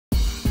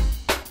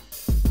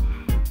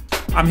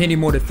I'm Henry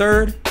Moore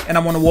III, and I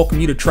want to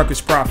welcome you to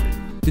Trucker's Profit,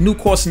 the new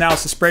cost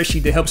analysis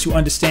spreadsheet that helps you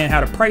understand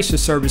how to price your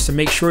service to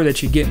make sure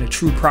that you're getting a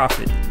true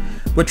profit.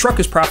 With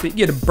Trucker's Profit,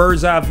 you get a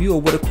bird's eye view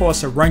of what it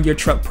costs to run your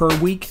truck per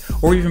week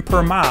or even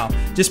per mile,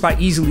 just by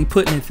easily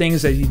putting in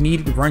things that you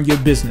need to run your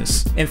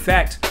business. In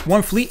fact,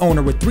 one fleet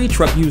owner with 3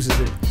 trucks uses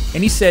it,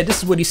 and he said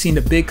this is what he's seen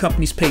the big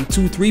companies pay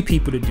 2-3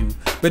 people to do,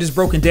 but it's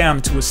broken down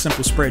into a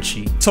simple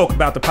spreadsheet. Talk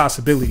about the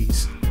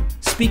possibilities.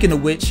 Speaking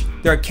of which,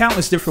 there are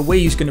countless different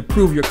ways you can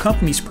improve your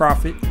company's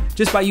profit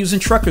just by using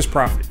Trucker's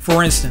Profit.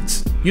 For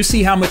instance, you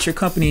see how much your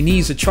company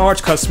needs to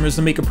charge customers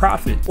to make a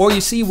profit, or you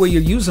see where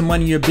you're using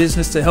money in your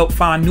business to help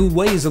find new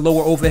ways to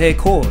lower overhead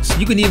costs.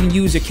 You can even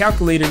use your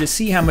calculator to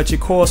see how much it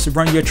costs to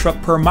run your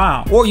truck per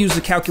mile, or use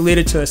the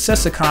calculator to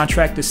assess a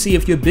contract to see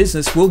if your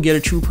business will get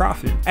a true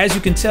profit. As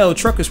you can tell,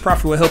 Trucker's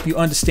Profit will help you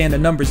understand the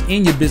numbers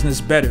in your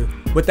business better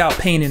without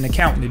paying an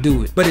accountant to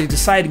do it. But as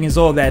exciting as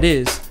all that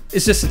is,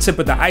 it's just the tip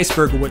of the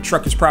iceberg of what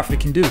Trucker's Profit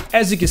can do.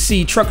 As you can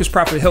see, Trucker's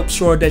Profit helps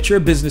sure that your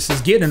business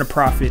is getting a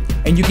profit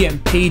and you're getting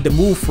paid to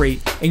move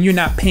freight and you're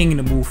not paying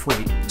to move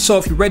freight. So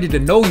if you're ready to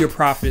know your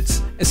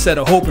profits instead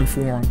of hoping for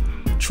them,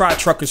 try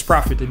Trucker's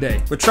Profit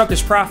today. With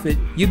Trucker's Profit,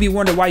 you'll be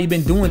wondering why you've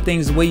been doing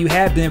things the way you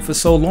have been for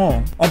so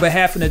long. On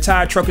behalf of the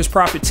entire Trucker's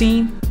Profit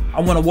team,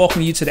 I want to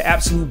welcome you to the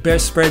absolute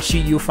best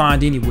spreadsheet you'll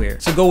find anywhere.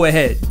 So go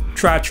ahead,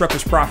 try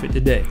Trucker's Profit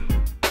today.